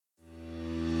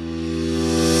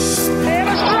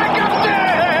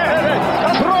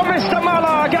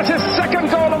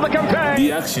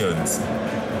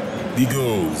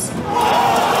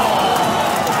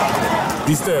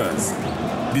The stairs,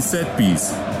 the set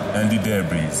piece, and the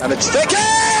debris. And it's taken!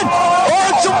 Oh,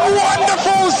 it's a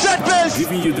wonderful set piece!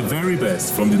 Giving you the very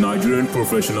best from the Nigerian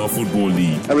Professional Football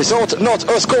League. A result, not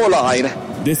a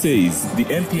scoreline. This is the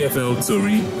NPFL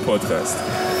Tori podcast.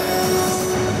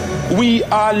 We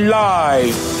are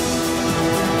live.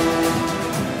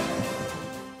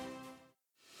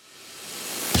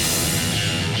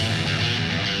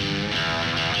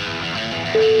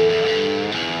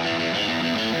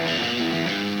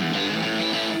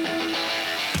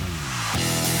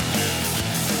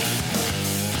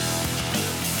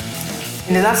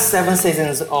 In the last 7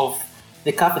 seasons of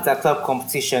the CAF Interclub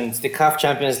competitions, the CAF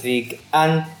Champions League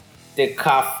and the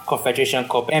CAF Confederation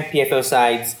Cup, NPFL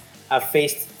sides have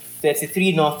faced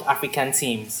 33 North African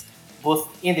teams, both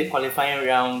in the qualifying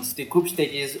rounds, the group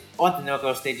stages, or the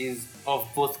knockout stages of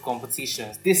both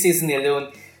competitions. This season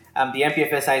alone, the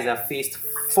NPFL sides have faced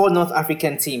 4 North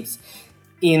African teams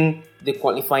in the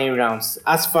qualifying rounds.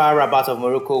 As far Rabat of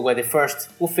Morocco were the first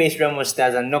who faced Remo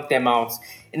Stars and knocked them out.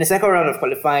 In the second round of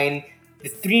qualifying, the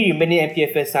 3 remaining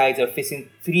NPFL sides are facing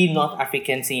 3 North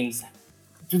African teams.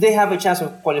 Do they have a chance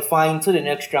of qualifying to the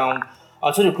next round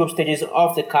or to the group stages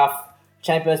of the CAF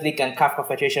Champions League and CAF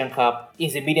Confederation Cup?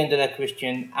 Is a $1 million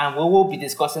question, and we will be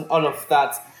discussing all of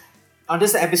that on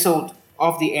this episode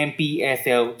of the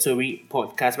NPFL Tori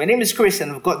podcast. My name is Chris,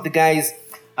 and we've got the guys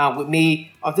with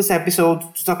me of this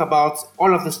episode to talk about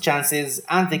all of those chances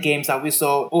and the games that we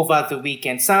saw over the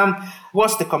weekend. Sam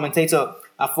was the commentator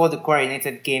for the Kwara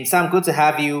United game. Sam, good to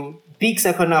have you. Big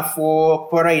second half for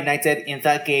Kwara United in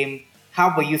that game.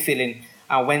 How were you feeling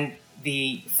when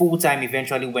the full time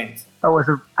eventually went? That was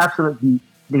an absolutely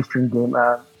blistering game.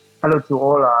 Hello to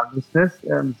all our listeners.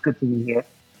 It's good to be here.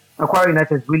 Kwara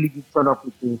United really did turn up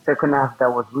with the second half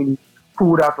that was really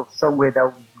pulled out of somewhere that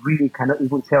we really cannot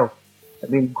even tell. I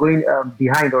mean, going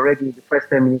behind already in the first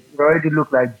 10 minutes, it already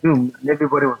looked like doom, and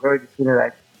everybody was already feeling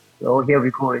like, oh, here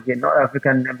we go again, not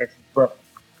African nemesis. But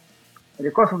in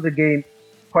the course of the game,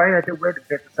 Kwara United were the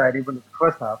better side, even in the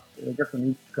first half. They were just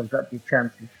going to convert the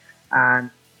chances. And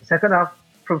the second half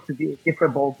proved to be a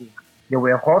different ball game. They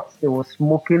were hot, they were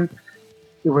smoking.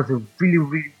 It was a really,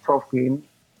 really tough game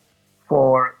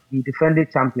for the defending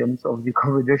champions of the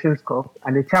Confederation Cup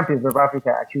and the champions of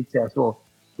Africa, I should say as well.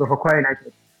 So for Kwara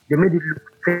United, they made it look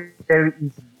very, very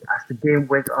easy as the game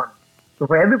went on. So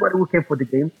for everybody who came for the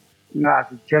game, as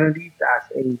a journalist,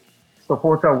 as a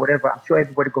supporter or whatever, I'm sure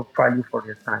everybody got value for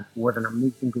their time. It was an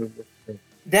amazing game yesterday.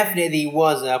 Definitely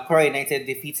was. Kwara United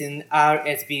defeating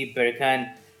RSB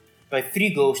Berkane by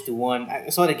 3-1. I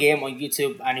saw the game on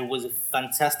YouTube and it was a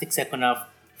fantastic second half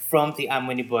from the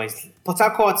Harmony boys. Port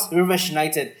Harcourt Rivers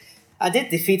United did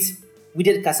defeat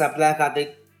Wydad Casablanca,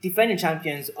 the defending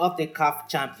champions of the CAF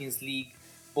Champions League,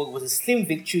 but it was a slim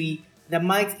victory that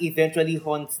might eventually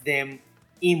haunt them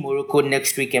in Morocco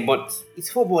next weekend. But it's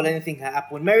football, anything can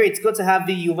happen. Mary, it's good to have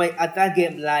you. You were at that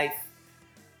game live.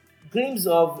 Glimpse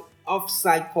of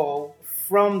offside call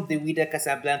from the Wydad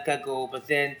Casablanca goal, but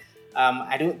then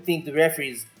I don't think the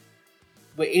referees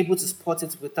were able to spot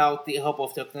it without the help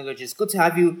of technology. It's good to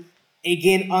have you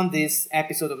again on this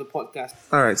episode of the podcast.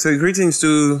 All right, so greetings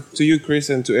to you,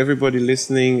 Chris, and to everybody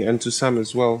listening, and to Sam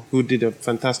as well, who did a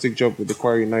fantastic job with the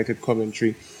Kwara United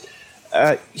commentary.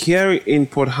 Here in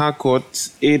Port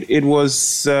Harcourt, it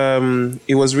was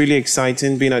really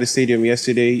exciting being at the stadium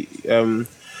yesterday.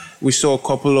 We saw a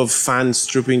couple of fans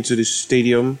trooping to the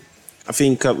stadium. I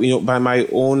think by my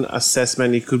own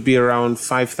assessment, it could be around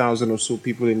 5,000 or so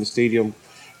people in the stadium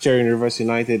cheering Rivers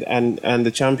United, and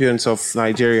the champions of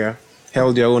Nigeria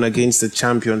held their own against the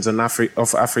champions of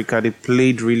Africa. They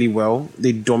played really well.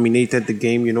 They dominated the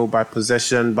game, by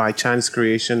possession, by chance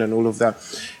creation, and all of that.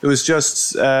 It was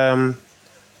just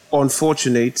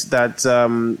unfortunate that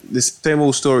the same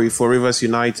old story for Rivers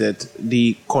United.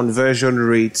 The conversion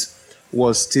rate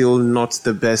was still not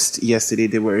the best yesterday.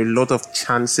 There were a lot of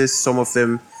chances. Some of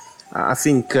them, I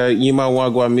think Yima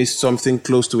Wagwa missed something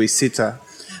close to a sitter.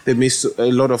 They missed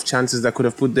a lot of chances that could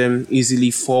have put them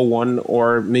easily 4-1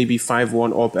 or maybe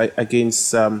 5-1 up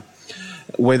against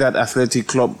Wydad Athletic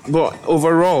Club. But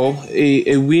overall,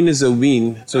 a win is a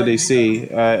win, so they say,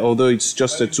 although it's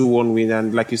just a 2-1 win.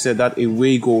 And like you said, that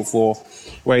away goal for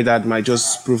Wydad might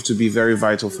just prove to be very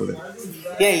vital for them.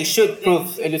 Yeah, it should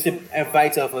prove a little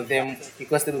vital for them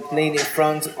because they were playing in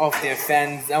front of their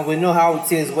fans. And we know how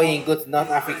it is when you go to North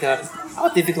Africa, how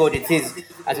difficult it is to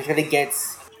actually get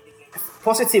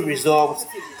positive results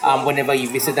whenever you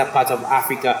visit that part of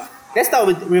Africa. Let's start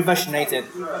with Rivers United.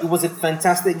 It was a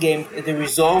fantastic game. The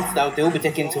result that they will be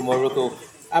taking to Morocco.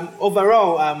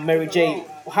 Overall, Mary J,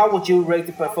 how would you rate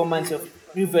the performance of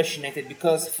Rivers United,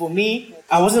 because for me,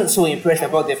 I wasn't so impressed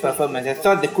about their performance. I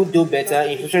thought they could do better,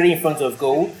 especially in front of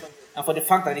goal, and for the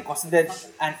fact that they considered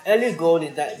an early goal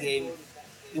in that game,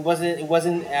 it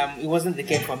wasn't the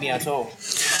game for me at all.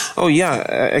 Oh yeah,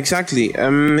 exactly.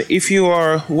 If you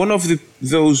are one of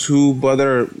those who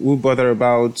bother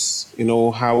about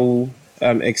how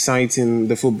exciting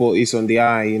the football is on the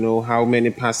eye, how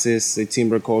many passes a team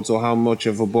records or how much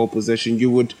of a ball possession, you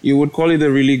would call it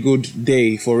a really good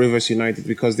day for Rivers United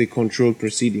because they controlled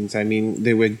proceedings. I mean,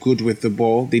 they were good with the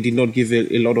ball. They did not give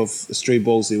a lot of stray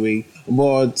balls away.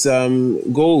 But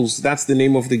goals, that's the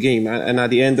name of the game. And at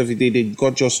the end of the day, they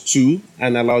got just two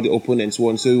and allowed the opponents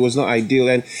one. So it was not ideal.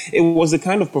 And it was the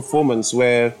kind of performance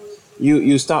where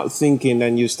you start thinking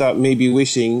and you start maybe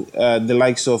wishing the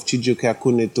likes of Chijoke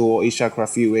Akuneto or Ishak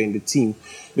Rafi were in the team.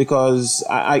 Because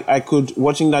I could,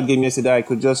 watching that game yesterday, I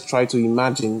could just try to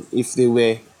imagine if they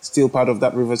were still part of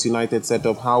that Rivers United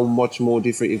setup, how much more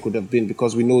different it could have been,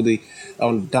 because we know the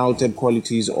undoubted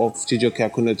qualities of Chijoke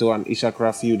Akuneto and Ishak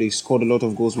Rafiu. They scored a lot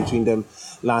of goals between them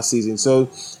last season.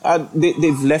 So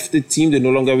they've left the team. They're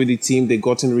no longer with the team. They've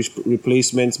gotten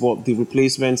replacements, but the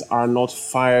replacements are not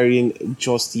firing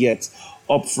just yet.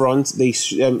 Up front,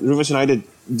 Rivers United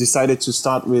decided to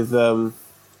start with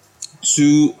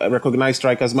two recognized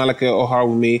strikers, Malake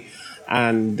Oharume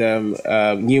and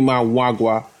Nyima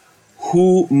Wagwa,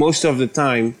 who most of the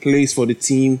time plays for the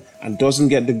team and doesn't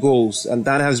get the goals. And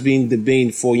that has been the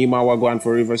bane for Nyima Wagwa and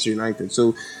for Rivers United.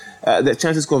 So the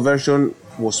chances conversion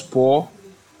was poor.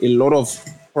 A lot of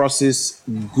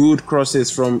good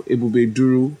crosses from Ebube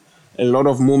Duru. A lot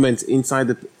of moments inside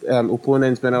the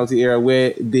opponent's penalty area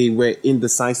where they were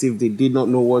indecisive. They did not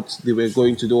know what they were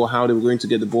going to do or how they were going to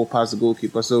get the ball past the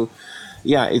goalkeeper. So,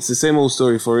 yeah, it's the same old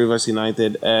story for Rivers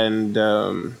United. And,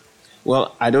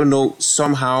 well, I don't know.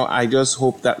 Somehow, I just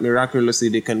hope that miraculously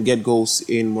they can get goals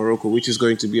in Morocco, which is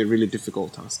going to be a really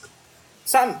difficult task.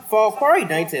 Sam, for Kwara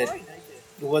United,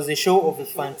 it was a show of a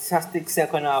fantastic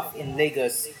second half in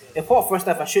Lagos. A poor first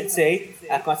half, I should say,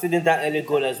 considering that early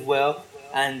goal as well.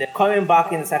 And coming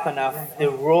back in the second half, they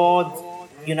roared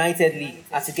unitedly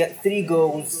as to get 3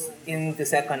 goals in the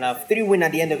second half. 3 win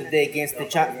at the end of the day against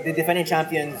the defending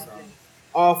champions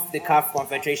of the CAF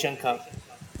Confederation Cup.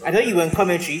 I know you were in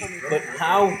commentary, but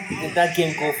how did that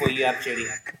game go for you actually?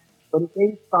 When the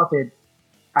game started,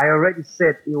 I already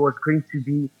said it was going to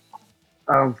be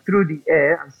through the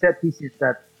air and set pieces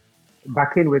that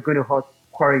Berkane were going to hurt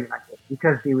Kwara United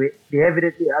because they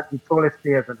evidently had the tallest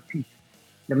players on the pitch.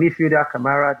 The midfielder,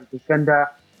 Kamara, the defender,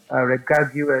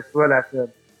 Regagu, as well as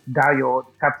Dayo,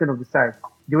 the captain of the side.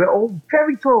 They were all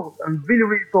very tall and really,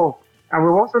 really tall. And we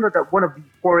also know that one of the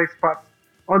poorest parts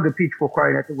on the pitch for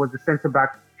Kwara United was the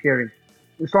centre-back pairing.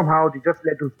 Somehow they just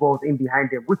let those balls in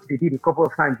behind them, which they did a couple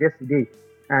of times yesterday.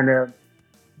 And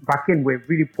Berkane were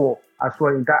really poor as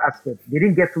well in that aspect. They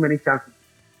didn't get too many chances,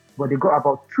 but they got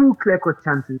about 2 clear-cut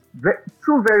chances,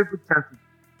 2 very good chances,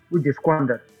 which they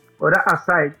squandered. On that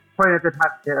aside, Kwara United had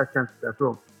better chances as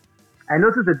well. I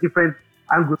noticed a different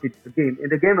angle to the game. In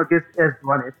the game against AS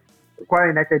Douanes, Kwara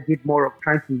United did more of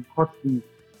trying to cut the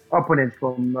opponents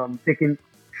from taking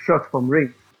shots from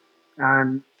range.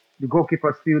 And the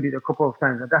goalkeeper sealed it a couple of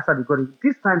times, and that's how they got it.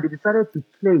 This time, they decided to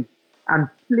play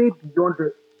beyond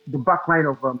the back line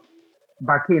of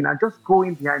Berkane and just go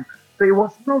in behind. So it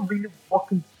was not really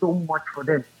working so much for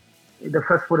them in the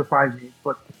first 45 minutes.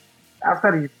 But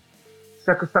after the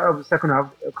start of the second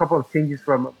half, a couple of changes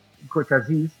from Coach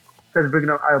Aziz, first bringing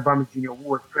up Ayobami Jr., who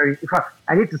was very... In fact,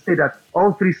 I need to say that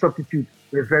all 3 substitutes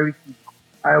were very key.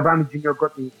 Ayobami Jr.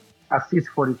 got the assist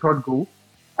for the 3rd goal.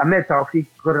 Ahmed Taufik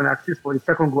got an assist for the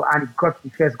 2nd goal, and he got the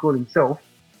 1st goal himself.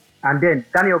 And then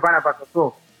Daniel Barnabas as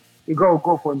well, he got a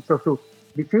goal for himself. So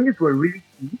the changes were really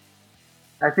key.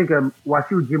 I think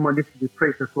Wasiu Jimon needs to be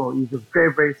praised as well. He's a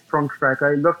very, very strong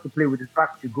striker. He loves to play with his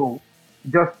back to goal.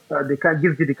 Just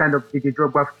gives you the kind of DJ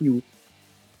Drogba feel.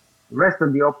 Rest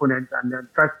on the opponent and then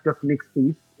try to just make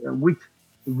space, which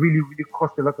really, really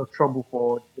caused a lot of trouble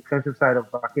for the defensive side of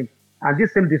Berkane. And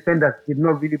these same defenders did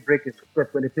not really break a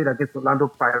sweat when they played against Orlando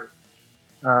Pirates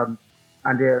and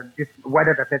this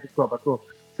Wydad Athletic Club as well.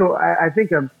 So I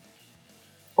think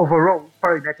overall,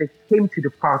 Kwara United came to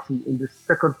the party in the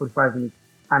second 45 minutes.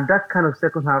 And that kind of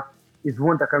second half is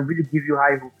one that can really give you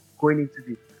high hopes going into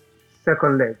the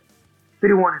second leg.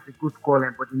 3-1 is a good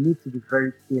scoreline, but they need to be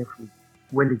very careful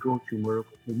when they go to Morocco.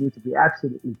 They need to be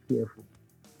absolutely careful.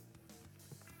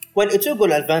 Well, a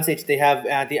 2-goal advantage they have,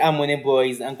 the Amone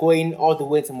boys, and going all the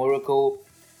way to Morocco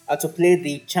to play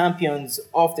the champions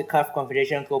of the CAF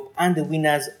Confederation Cup and the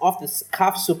winners of the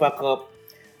CAF Super Cup.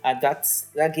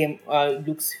 That game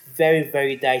looks very,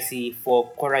 very dicey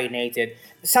for Kwara United.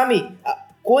 Sammy,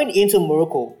 Going into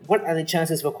Morocco, what are the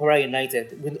chances for Kwara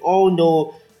United? We all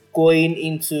know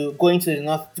going to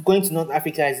North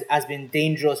Africa has been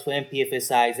dangerous for MPFA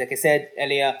sides. Like I said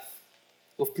earlier,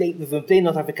 we've been playing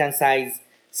North African sides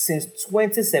since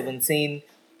 2017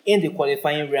 in the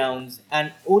qualifying rounds,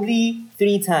 and only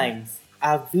 3 times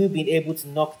have we been able to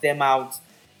knock them out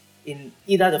in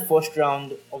either the first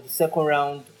round or the second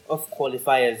round of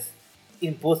qualifiers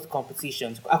in both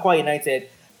competitions. Kwara United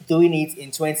doing it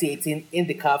in 2018 in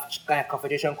the CAF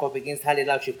Confederation Cup against Al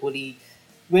Hilal Tripoli.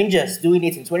 Rangers doing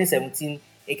it in 2017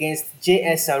 against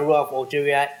JS Saroua of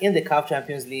Algeria in the CAF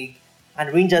Champions League.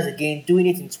 And Rangers again doing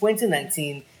it in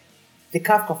 2019, the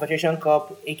CAF Confederation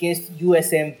Cup against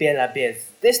USM Bella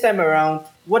Bears. This time around,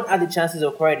 what are the chances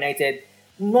of Kwara United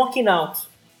knocking out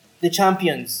the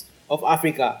champions of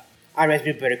Africa,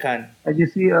 RSB Berkane? And you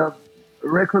see,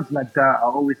 records like that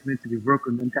are always meant to be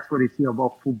broken, and that's what they say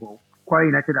about football. Kwara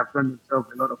United have done themselves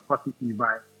a lot of positive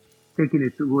by taking a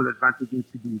 2-goal advantage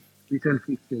into the recent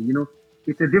fixture. You know,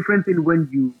 it's a different thing when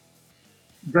you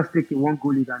just take a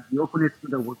 1-goal lead and the opponent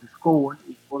that was to score 1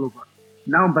 is all over.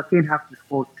 Now Berkane have to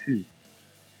score 2.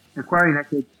 And Kwara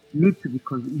United need to be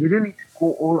they don't need to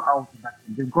go all out in that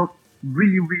game. They've got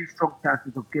really, really strong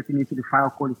chances of getting into the final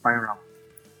qualifying round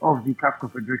of the CAF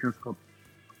Confederation Cup.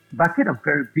 Berkane are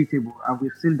very beatable, and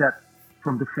we've seen that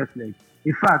from the first leg.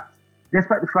 In fact,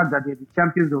 despite the fact that they're the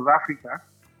champions of Africa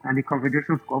and the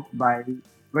Confederation Cup by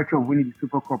virtue of winning the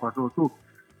Super Cup as well. So,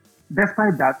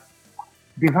 despite that,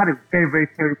 they've had a very, very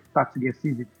terrible start to their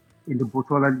season in the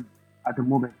Botola League at the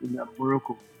moment in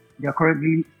Morocco. They are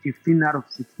currently 15 out of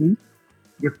 16.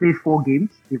 They've played 4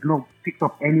 games. They've not picked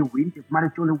up any win. They've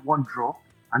managed only 1 draw,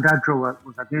 and that draw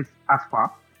was against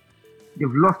Asfar.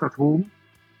 They've lost at home.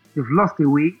 They've lost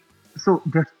away. So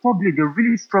they're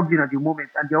really struggling at the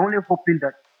moment, and they're only hoping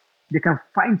that they can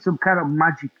find some kind of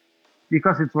magic,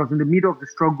 because it was in the middle of the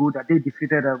struggle that they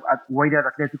defeated at Wydad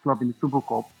Athletic Club in the Super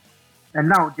Cup. And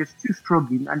now they're still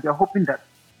struggling, and they're hoping that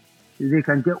they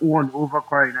can get one over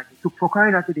Kwara United. So for Kwara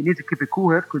United, they need to keep a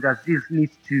cool head, because Aziz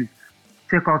needs to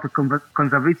take out a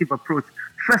conservative approach.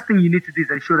 First thing you need to do is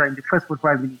ensure that in the first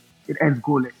 45 minutes, it ends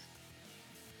goalless.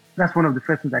 That's one of the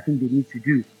first things I think they need to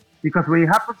do. Because when it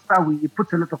happens that way, it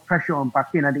puts a lot of pressure on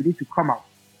Berkane, and they need to come out.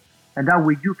 And that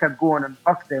way you can go on and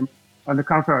box them on the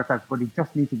counter-attacks, but they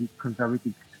just need to be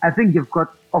conservative. I think they've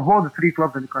got, of all the 3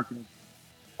 clubs on the continent,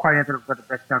 Kwara United have got the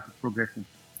best chance of progressing.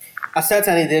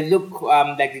 Certainly, they look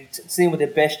like the team with the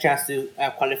best chance to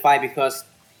qualify, because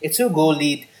a 2-goal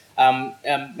lead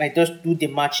might just do the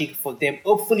magic for them.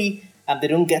 Hopefully, they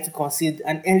don't get to concede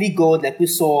an early goal like we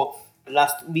saw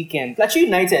last weekend. Plateau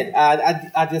United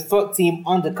are the 3rd team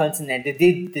on the continent. They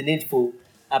did the needful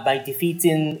by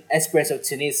defeating Esperance of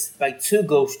Tunis by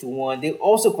 2-1. They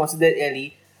also considered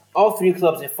early. All 3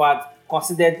 clubs, in fact,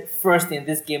 considered first in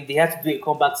this game. They had to do a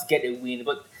comeback to get a win.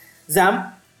 But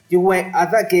Zam, you were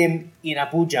at that game in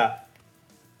Abuja.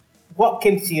 What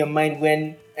came to your mind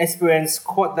when Esperance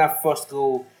caught that first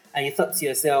goal and you thought to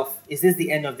yourself, is this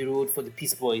the end of the road for the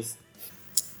Peace Boys?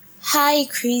 Hi,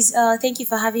 Chris. Thank you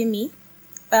for having me.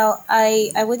 Well,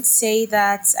 I would say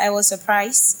that I was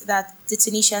surprised that the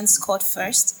Tunisians scored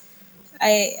first.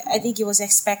 I think it was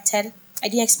expected. I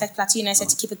didn't expect Plateau United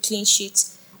to keep a clean sheet.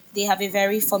 They have a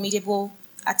very formidable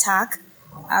attack.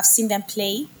 I've seen them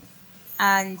play,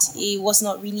 and it was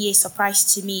not really a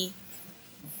surprise to me.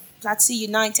 Plateau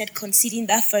United conceding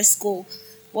that first goal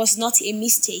was not a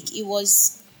mistake. It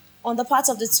was, on the part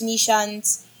of the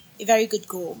Tunisians, a very good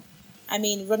goal. I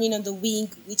mean, running on the wing,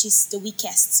 which is the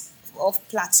weakest of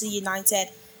Plateau United,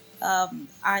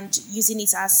 and using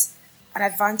it as an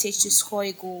advantage to score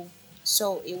a goal.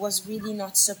 So it was really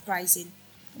not surprising.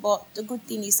 But the good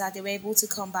thing is that they were able to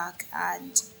come back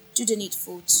and do the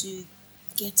needful to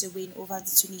get a win over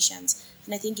the Tunisians.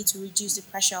 And I think it will reduce the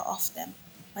pressure off them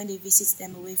when they visit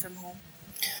them away from home.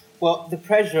 Well, the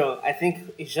pressure, I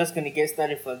think, is just going to get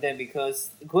started for them, because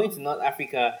going to North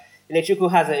Africa, Electrico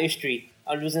has a history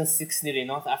of losing 6-0 in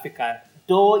North Africa.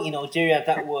 Though in Algeria,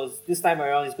 that was, this time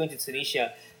around, he's going to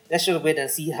Tunisia. Let's just wait and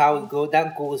see how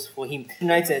that goes for him.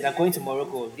 United are going to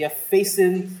Morocco. They are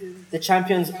facing the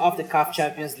champions of the CAF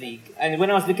Champions League. And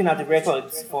when I was looking at the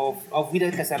records of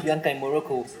Wydad Casablanca in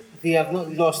Morocco, they have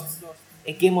not lost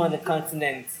a game on the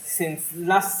continent since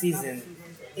last season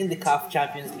in the CAF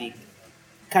Champions League.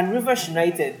 Can Rivers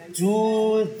United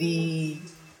do the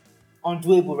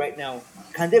undoable right now?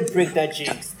 Can they break that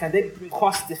jinx? Can they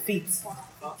cause defeat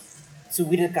to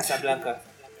Wydad Casablanca?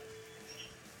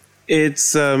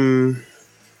 It's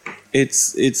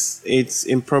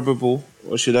improbable,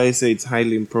 or should I say it's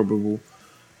highly improbable,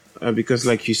 because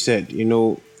like you said,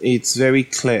 it's very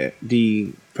clear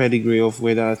the pedigree of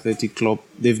Wydad Athletic Club.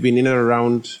 They've been in and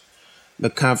around the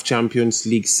CAF Champions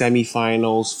League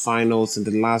semi-finals, finals in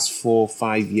the last 4 or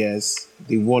 5 years.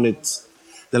 They won it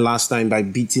the last time by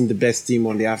beating the best team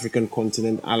on the African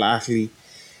continent, Al Ahly.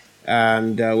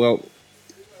 And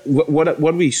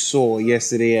what we saw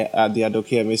yesterday at the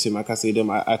Adoke Emesimaka Stadium,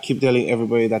 I keep telling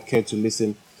everybody that cared to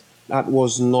listen, that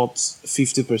was not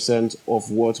 50%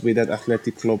 of what Wydad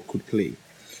Athletic Club could play.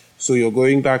 So you're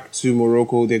going back to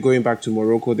Morocco. They're going back to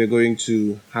Morocco. They're going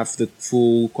to have the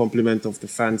full complement of the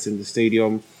fans in the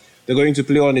stadium. They're going to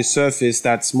play on a surface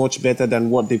that's much better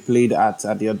than what they played at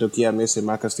the Adoke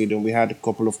Emesimaka Stadium. We had a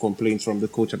couple of complaints from the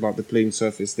coach about the playing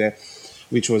surface there,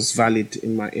 which was valid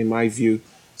in my view.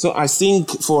 So I think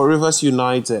for Rivers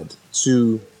United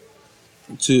to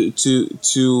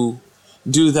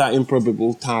do that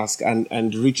improbable task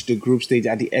and reach the group stage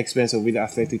at the expense of Wydad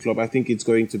Athletic Club, I think it's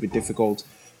going to be difficult,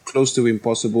 close to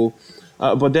impossible.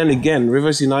 But then again,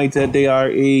 Rivers United, they are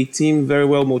a team very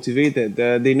well motivated.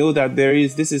 They know that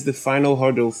this is the final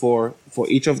hurdle for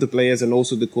each of the players and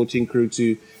also the coaching crew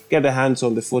to get their hands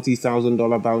on the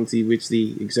 $40,000 bounty which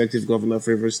the executive governor of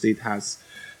Rivers State has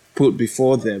put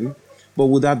before them. But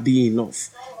would that be enough?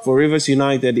 For Rivers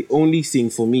United, the only thing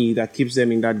for me that keeps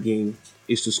them in that game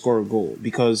is to score a goal,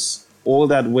 because all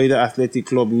that Wydad Athletic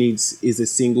Club needs is a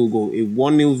single goal, a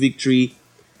 1-0 victory,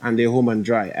 and they're home and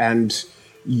dry. And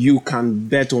you can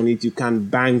bet on it, you can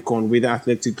bank on Wydad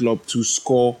Athletic Club to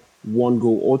score 1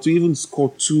 goal or to even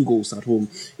score 2 goals at home.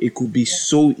 It could be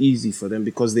so easy for them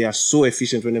because they are so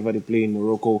efficient whenever they play in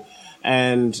Morocco.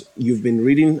 And you've been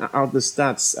reading out the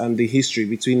stats and the history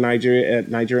between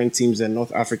Nigerian teams and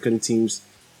North African teams.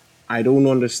 I don't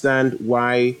understand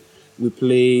why we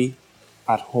play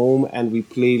at home and we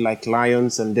play like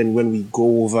lions, and then when we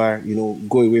go over,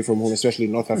 go away from home, especially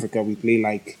in North Africa, we play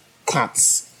like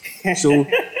cats. So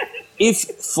if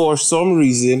for some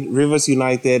reason Rivers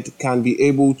United can be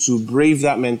able to brave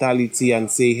that mentality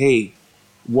and say, hey,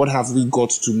 what have we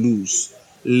got to lose?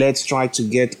 Let's try to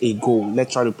get a goal.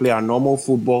 Let's try to play our normal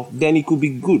football. Then it could be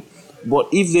good. But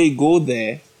if they go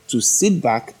there to sit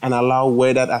back and allow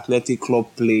Wydad Athletic Club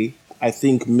play, I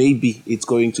think maybe it's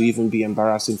going to even be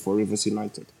embarrassing for Rivers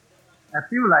United. I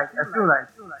feel like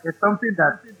it's something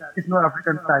that it's not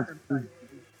African sides do.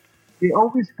 They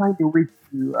always find a way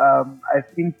to, I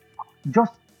think,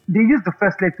 they use the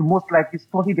first leg to most likely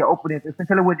study their opponents,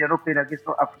 especially when they're not playing against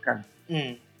North Africans.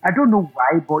 I don't know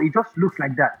why, but it just looks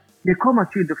like that. They come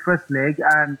at you in the first leg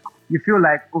and you feel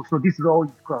like, oh, so this is all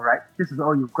you've got, right? This is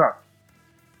all you've got.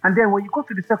 And then when you go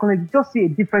to the second leg, you just see a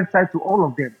different side to all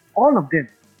of them. All of them.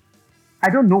 I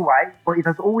don't know why, but it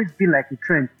has always been like a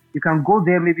trend. You can go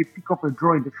there, maybe pick up a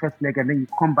draw in the first leg, and then you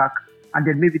come back, and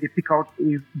then maybe they pick out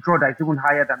a draw that is even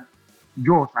higher than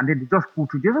yours, and then they just pull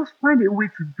through. They just find a way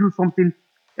to do something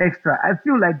extra. I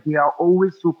feel like they are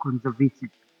always so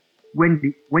conservative when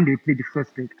they play the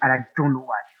first leg, and I don't know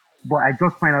why. But I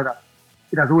just find out that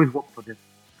it has always worked for them.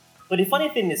 But the funny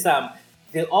thing is,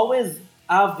 they always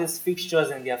have these fixtures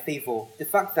in their favor. The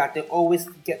fact that they always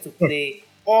get to play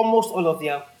almost all of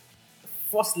their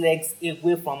first legs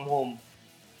away from home.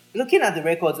 Looking at the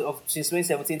records of since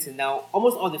 2017 to now,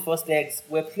 almost all the first legs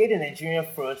were played in Nigeria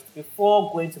first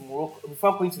before going to Morocco,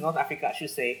 before going to North Africa, I should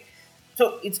say.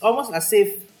 So it's almost as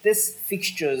if these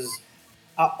fixtures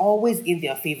are always in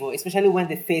their favor, especially when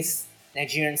they face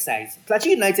Nigerian sides. Plateau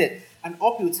United, an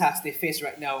uphill task they face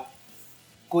right now,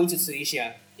 going to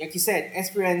Tunisia. Like you said,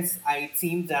 Esperance are a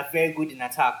team that are very good in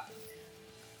attack.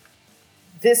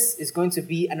 This is going to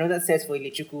be another test for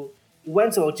Ilechukwu. He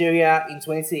went to Algeria in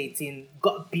 2018,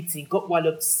 got beaten, got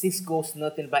walloped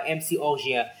 6-0 by MC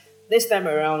Alger. This time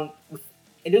around, with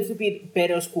a little bit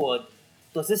better squad,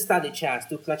 does this stand a chance?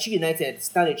 Do Plateau United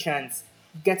stand a chance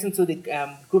getting to the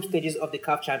group stages of the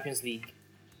CAF Champions League?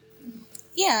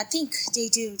 Yeah, I think they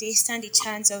do. They stand a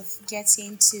chance of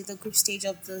getting to the group stage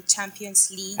of the Champions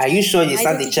League. Are you sure you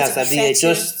stand a chance? You're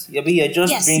just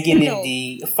Yes, bringing in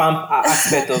the fan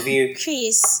aspect of you.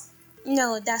 Chris,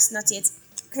 no, that's not it.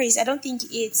 Chris, I don't think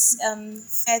it's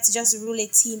fair to just rule a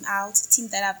team out, a team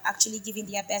that have actually given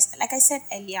their best. Like I said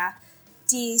earlier,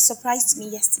 they surprised me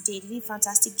yesterday. They did a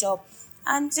fantastic job.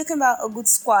 And talking about a good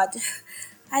squad,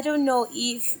 I don't know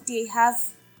if they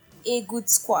have a good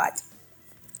squad.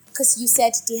 Because you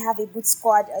said they have a good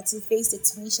squad to face the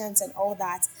Tunisians and all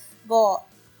that. But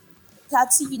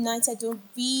Plateau United don't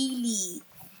really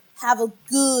have a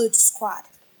good squad.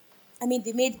 I mean,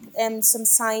 they made some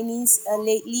signings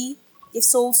lately. They've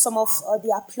sold some of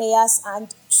their players,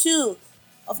 and 2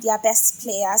 of their best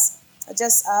players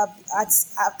just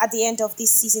at the end of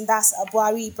this season. That's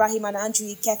Buhari Ibrahim and Andrew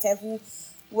Ikefe, who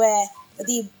were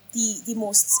the the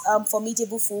most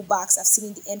formidable fullbacks I've seen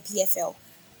in the MPFL.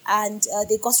 And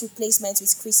they got replacements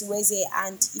with Chris Weze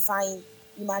and Ifeanyi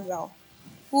Emmanuel,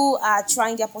 who are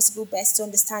trying their possible best to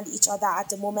understand each other at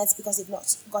the moment because they've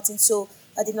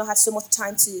not had so much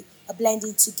time to blend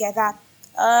in together.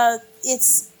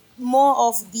 It's more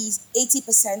of the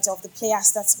 80% of the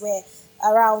players that were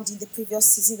around in the previous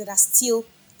season that are still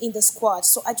in the squad.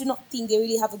 So I do not think they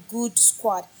really have a good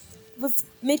squad. We've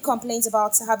made complaints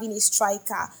about having a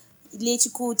striker.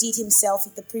 Lechuku did himself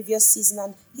in the previous season,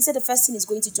 and he said the first thing he's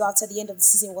going to do after the end of the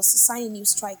season was to sign a new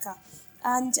striker.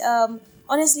 And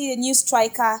honestly, the new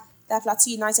striker that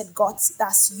Plateau United got,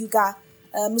 that's Yuga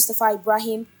Mustafa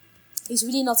Ibrahim, is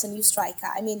really not a new striker.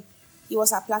 I mean, he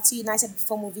was at Plateau United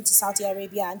before moving to Saudi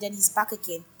Arabia, and then he's back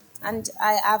again. And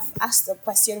I have asked the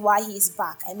question why he is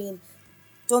back. I mean,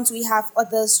 don't we have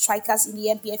other strikers in the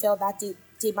MPFL that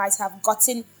they might have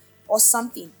gotten or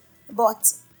something?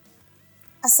 But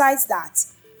aside that,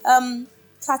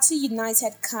 Plateau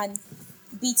United can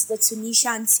beat the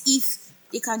Tunisians if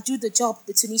they can do the job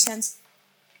the Tunisians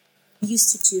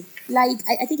used to do. Like,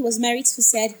 I think it was Merit who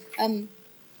said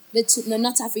the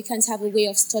North Africans have a way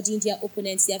of studying their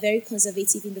opponents. They are very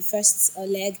conservative in the first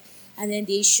leg, and then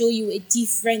they show you a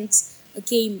different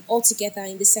game altogether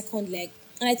in the second leg.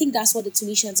 And I think that's what the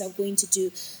Tunisians are going to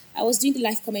do. I was doing the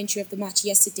live commentary of the match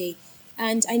yesterday,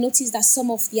 and I noticed that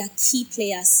some of their key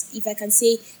players, if I can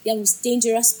say their most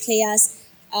dangerous players,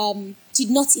 did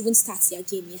not even start their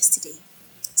game yesterday.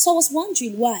 So I was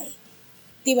wondering why.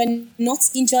 They were not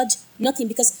injured, nothing,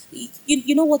 because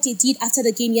you know what they did after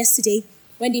the game yesterday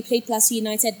when they played Plateau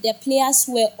United? Their players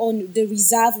were on the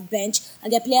reserve bench,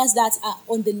 and their players that are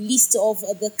on the list of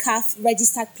the CAF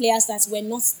registered players that were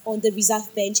not on the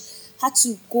reserve bench had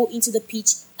to go into the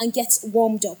pitch and get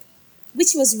warmed up,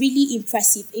 which was really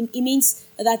impressive. It means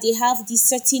that they have this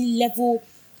certain level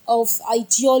of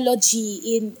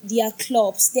ideology in their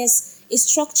clubs. There's a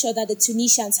structure that the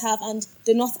Tunisians have and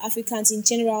the North Africans in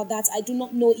general that I do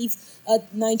not know if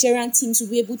Nigerian teams will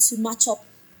be able to match up,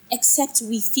 except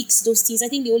we fix those things. I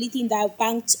think the only thing that I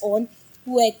banked on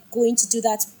who were going to do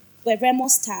that were Remo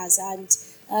Stars, and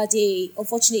they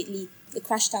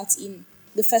crashed out in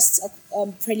the first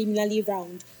preliminary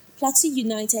round. Plateau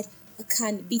United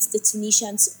can beat the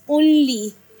Tunisians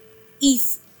only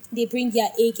if they bring their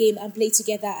A game and play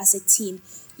together as a team.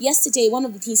 Yesterday, one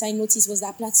of the things I noticed was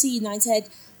that Plateau United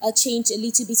changed a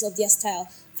little bit of their style.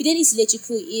 Fidelis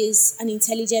Lechuku is an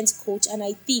intelligent coach, and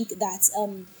I think that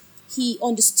he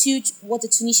understood what the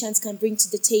Tunisians can bring to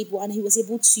the table, and he was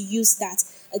able to use that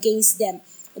against them.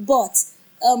 But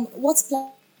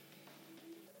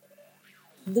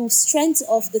the strength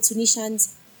of the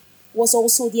Tunisians was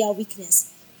also their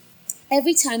weakness.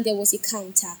 Every time there was a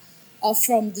counter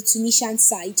from the Tunisian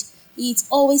side, it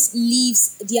always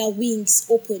leaves their wings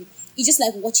open. It's just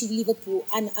like watching Liverpool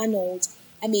and Arnold.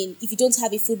 I mean, if you don't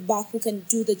have a fullback who can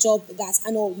do the job that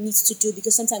Arnold needs to do,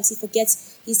 because sometimes he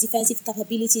forgets his defensive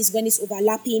capabilities when it's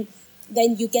overlapping,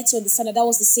 then you get to understand that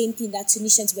was the same thing that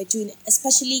Tunisians were doing,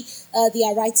 especially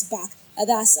their right back,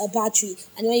 that's Badri.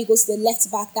 And when you go to the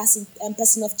left back, that's in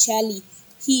person of Charlie.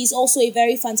 He is also a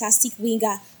very fantastic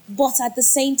winger, but at the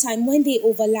same time, when they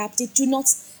overlap, they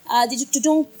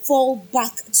don't fall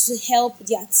back to help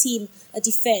their team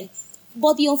defend.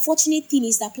 But the unfortunate thing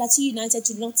is that Plateau United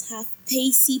do not have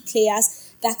pacey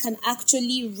players that can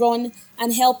actually run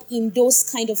and help in those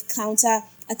kind of counter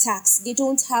attacks. They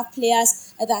don't have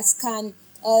players that can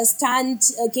stand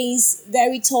against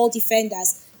very tall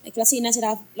defenders. Like Plateau United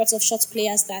have lots of short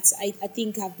players that I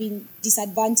think have been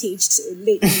disadvantaged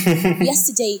lately.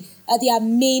 Yesterday, their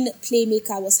main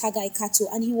playmaker was Hagai Kato,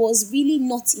 and he was really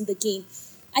not in the game.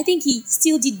 I think he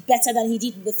still did better than he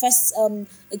did in the first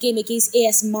game against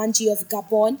AS Manji of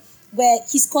Gabon, where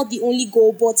he scored the only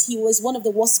goal, but he was one of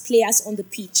the worst players on the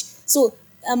pitch. So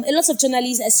a lot of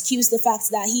journalists excuse the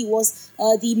fact that he was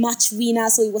the match winner,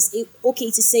 so it was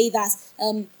okay to say that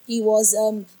he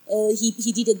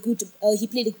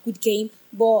played a good game.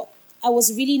 But I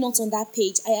was really not on that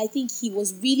page. I think he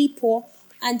was really poor,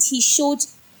 and he showed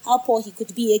how poor he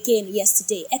could be again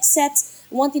yesterday. Except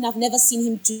one thing I've never seen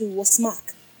him do was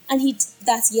mark. And he did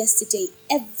that yesterday.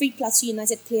 Every Plateau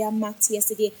United player marked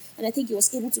yesterday, and I think he was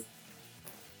able to.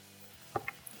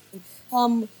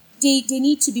 They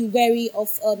need to be wary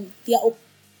of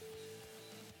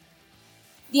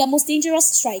their most dangerous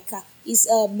striker is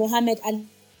Mohamed Ali,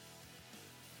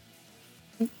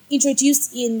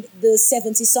 introduced in the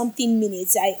 70-something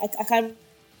minutes. I can't.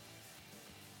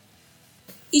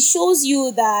 It shows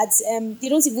you that they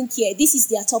don't even care. This is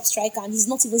their top striker, and he's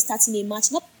not even starting a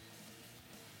match.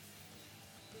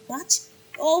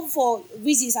 all for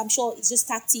reasons I'm sure it's just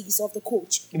tactics of the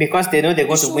coach. Because they know they're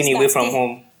going It to win shows away that from they-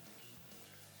 home.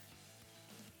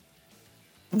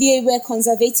 They were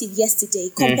conservative yesterday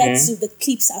compared to the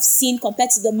clips I've seen,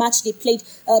 compared to the match they played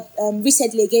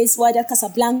recently against Wydad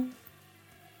Casablanca.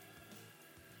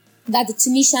 That the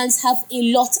Tunisians have a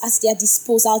lot at their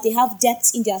disposal. They have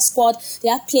depth in their squad. They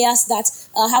have players that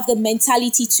have the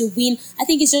mentality to win. I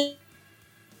think it's just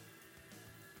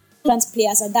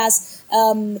players, and that's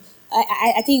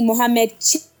I think Mohamed.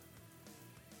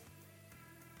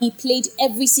 He played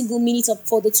every single minute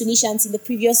for the Tunisians in the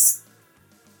previous.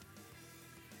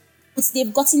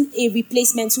 They've gotten a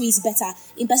replacement who is better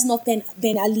in person of Ben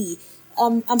Ali.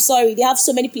 I'm sorry, they have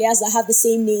so many players that have the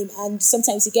same name, and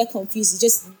sometimes you get confused. You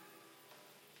just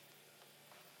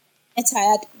get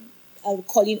tired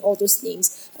calling all those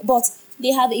names. But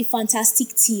they have a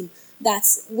fantastic team that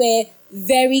were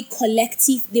very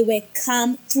collective. They were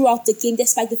calm throughout the game,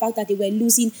 despite the fact that they were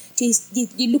losing. They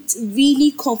looked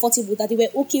really comfortable, that they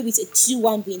were okay with a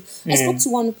 2-1 win. I spoke to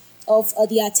one of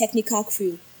their technical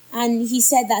crew, and he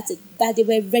said that they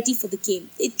were ready for the game.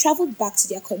 They traveled back to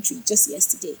their country just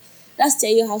yesterday. That's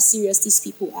tell you how serious these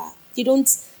people are. They don't.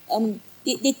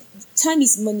 Time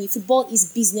is money. Football is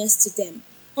business to them.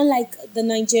 Unlike the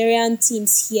Nigerian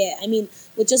teams here, I mean,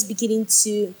 we're just beginning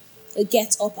to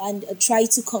get up and try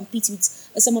to compete with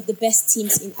some of the best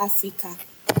teams in Africa.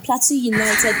 Plateau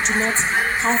United do not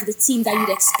have the team that you'd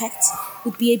expect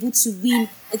would be able to win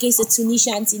against the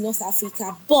Tunisians in North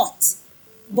Africa. But,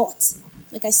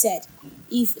 like I said,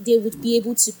 if they would be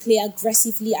able to play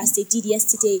aggressively as they did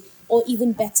yesterday, or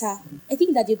even better, I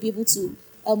think that they'll be able to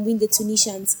win the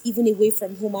Tunisians even away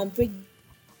from home and break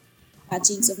our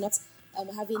jinx of not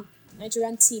having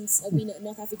Nigerian teams win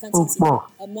North African teams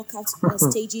in knockout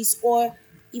stages, or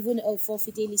even for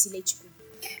Fidelis Ilechukwu.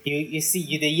 You see,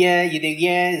 you the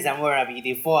year Zamora be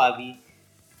the 4 Abi.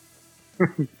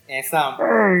 And Sam.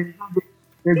 Hey,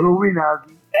 they go win,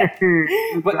 Abi.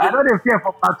 But I know they fear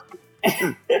for part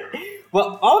 2.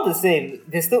 Well, all the same,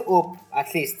 there's still hope.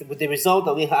 At least with the result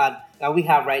that we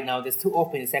have right now, there's still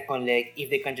hope in the second leg if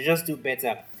they can just do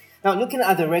better. Now, looking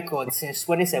at the record since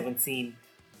 2017,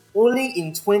 only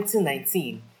in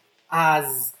 2019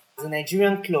 has the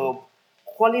Nigerian club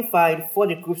qualified for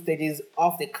the group stages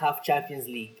of the CAF Champions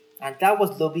League, and that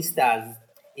was Lobby Stars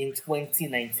in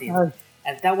 2019.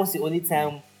 And that was the only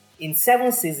time in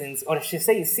 7 seasons, or I should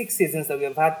say in 6 seasons, that we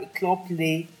have had a club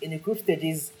play in the group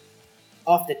stages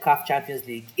of the CAF Champions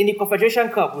League. In the Confederation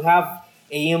Cup, we have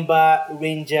Ayimba,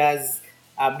 Rangers,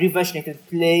 Rivers United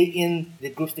play in the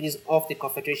group stages of the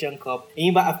Confederation Cup.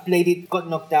 Ayimba have played it, got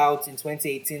knocked out in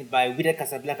 2018 by Wydad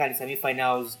Casablanca in the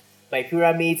semi-finals, by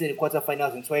Pyramids in the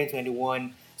quarterfinals in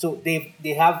 2021. So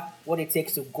they have what it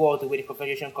takes to go all the way to the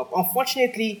Confederation Cup.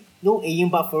 Unfortunately, no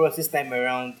Ayimba for us this time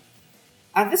around.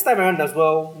 And this time around as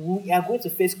well, we are going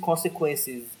to face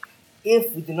consequences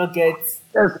if we do not get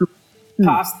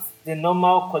past the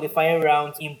normal qualifying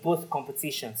round in both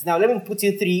competitions. Now, let me put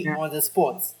you 3 on the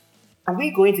spot. Are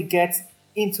we going to get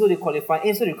into the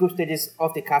group stages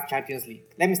of the CAF Champions League?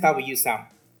 Let me start with you, Sam.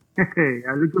 Hey,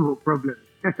 I'm looking for problem.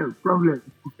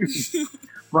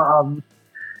 But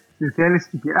sincerely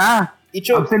speaking, I'm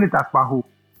saying it as per hope.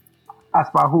 As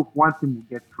per hope, one team will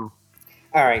get through.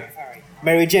 All right.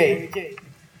 Mary J.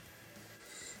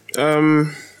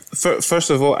 First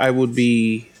of all, I would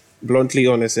be bluntly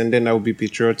honest, and then I would be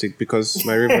patriotic, because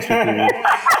my Rivers people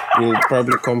will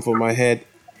probably come for my head.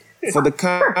 For the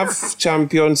CAF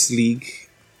Champions League,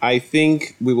 I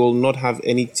think we will not have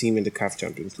any team in the CAF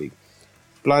Champions League.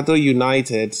 Plateau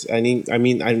United, I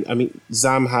mean,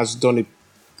 Zam has done a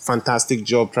fantastic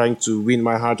job trying to win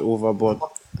my heart over, but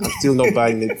I'm still not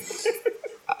buying it.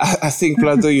 I think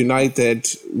Plateau United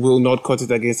will not cut it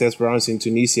against Esperance in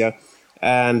Tunisia.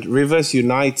 And Rivers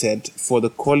United, for the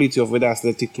quality of Wydad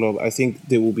Athletic Club, I think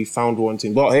they will be found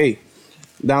wanting. But hey,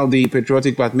 now the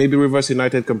patriotic part, maybe Rivers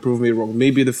United can prove me wrong.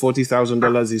 Maybe the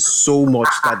 $40,000 is so much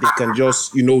that they can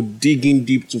just, dig in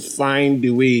deep to find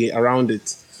the way around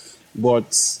it.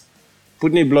 But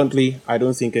putting it bluntly, I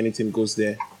don't think any team goes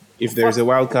there. If there is a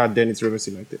wild card, then it's Rivers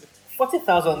United.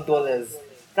 $40,000.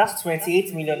 That's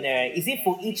 28 million naira. Is it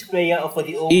for each player or for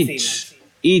the whole team?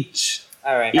 Each.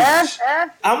 All right. Each.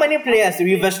 How many players do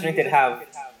Rivers United have?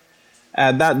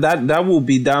 That will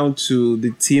be down to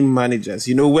the team managers.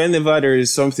 Whenever there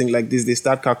is something like this, they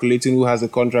start calculating who has a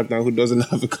contract and who doesn't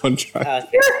have a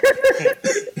contract.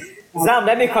 Zam,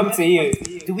 let me come to you.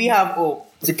 Do we have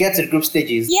hope to get to the group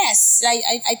stages? Yes,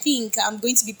 I think I'm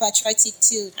going to be patriotic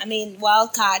too. I mean,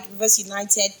 wild card, Rivers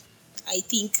United, I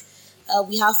think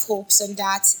we have hopes on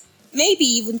that. Maybe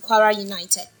even Kwara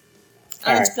United.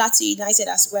 and Alright. Plateau United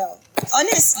as well.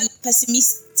 Honestly,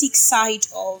 pessimistic side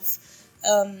of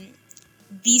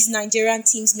these Nigerian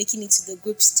teams making it to the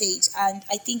group stage, and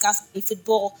I think African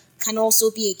football can also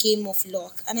be a game of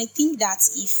luck. And I think that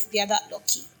if they are that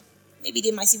lucky, maybe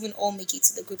they might even all make it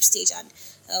to the group stage, and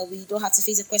we don't have to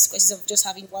face the consequences of just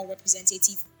having one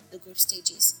representative in the group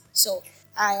stages. So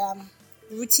I am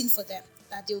rooting for them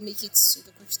that they will make it to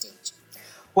the group stage.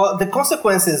 Well, the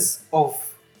consequences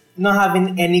of not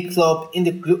having any club in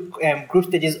the group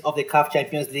stages of the CAF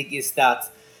Champions League is that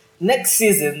next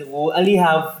season we'll only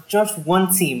have just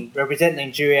one team represent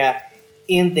Nigeria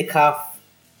in the CAF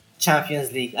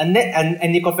Champions League. And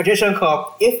the Confederation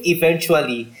Cup, if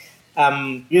eventually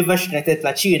Rivers United,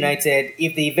 Plateau United,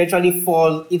 if they eventually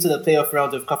fall into the playoff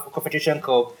round of Confederation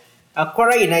Cup, and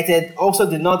Kwara United also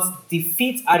do not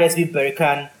defeat RSB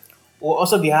Berkane, will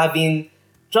also be having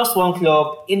just one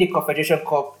club in the Confederation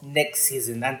Cup next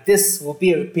season. And this will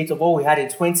be a repeat of what we had in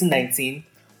 2019,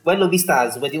 when Lobby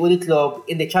Stars were the only club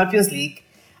in the Champions League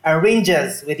and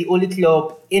Rangers were the only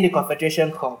club in the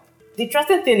Confederation Cup. The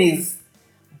interesting thing is,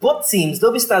 both teams,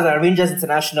 Lobby Stars and Rangers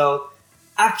International,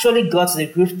 actually got to the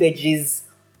group stages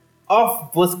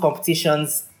of both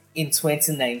competitions in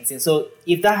 2019. So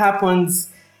if that happens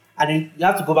and you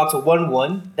have to go back to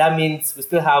 1-1, that means we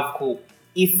still have hope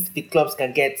if the clubs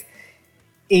can get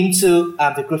into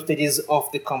the group stages of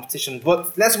the competition.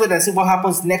 But let's wait and see what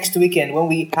happens next weekend when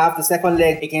we have the second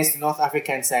leg against the North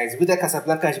African sides. Wydad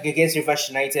Casablanca against Rivers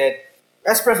United,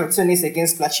 Express of Tunis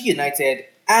against Plateau United,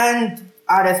 and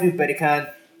RSB Berkane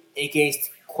against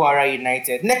Kwara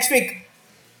United. Next week,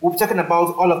 we'll be talking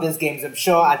about all of these games. I'm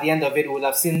sure at the end of it, we'll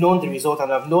have known the result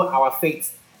and have known our fate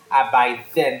by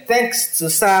then. Thanks to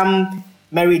Sam,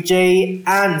 Mary J,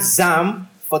 and Zam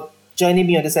for joining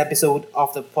me on this episode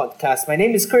of the podcast. My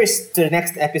name is Chris. To the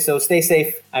next episode, stay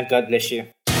safe and God bless you.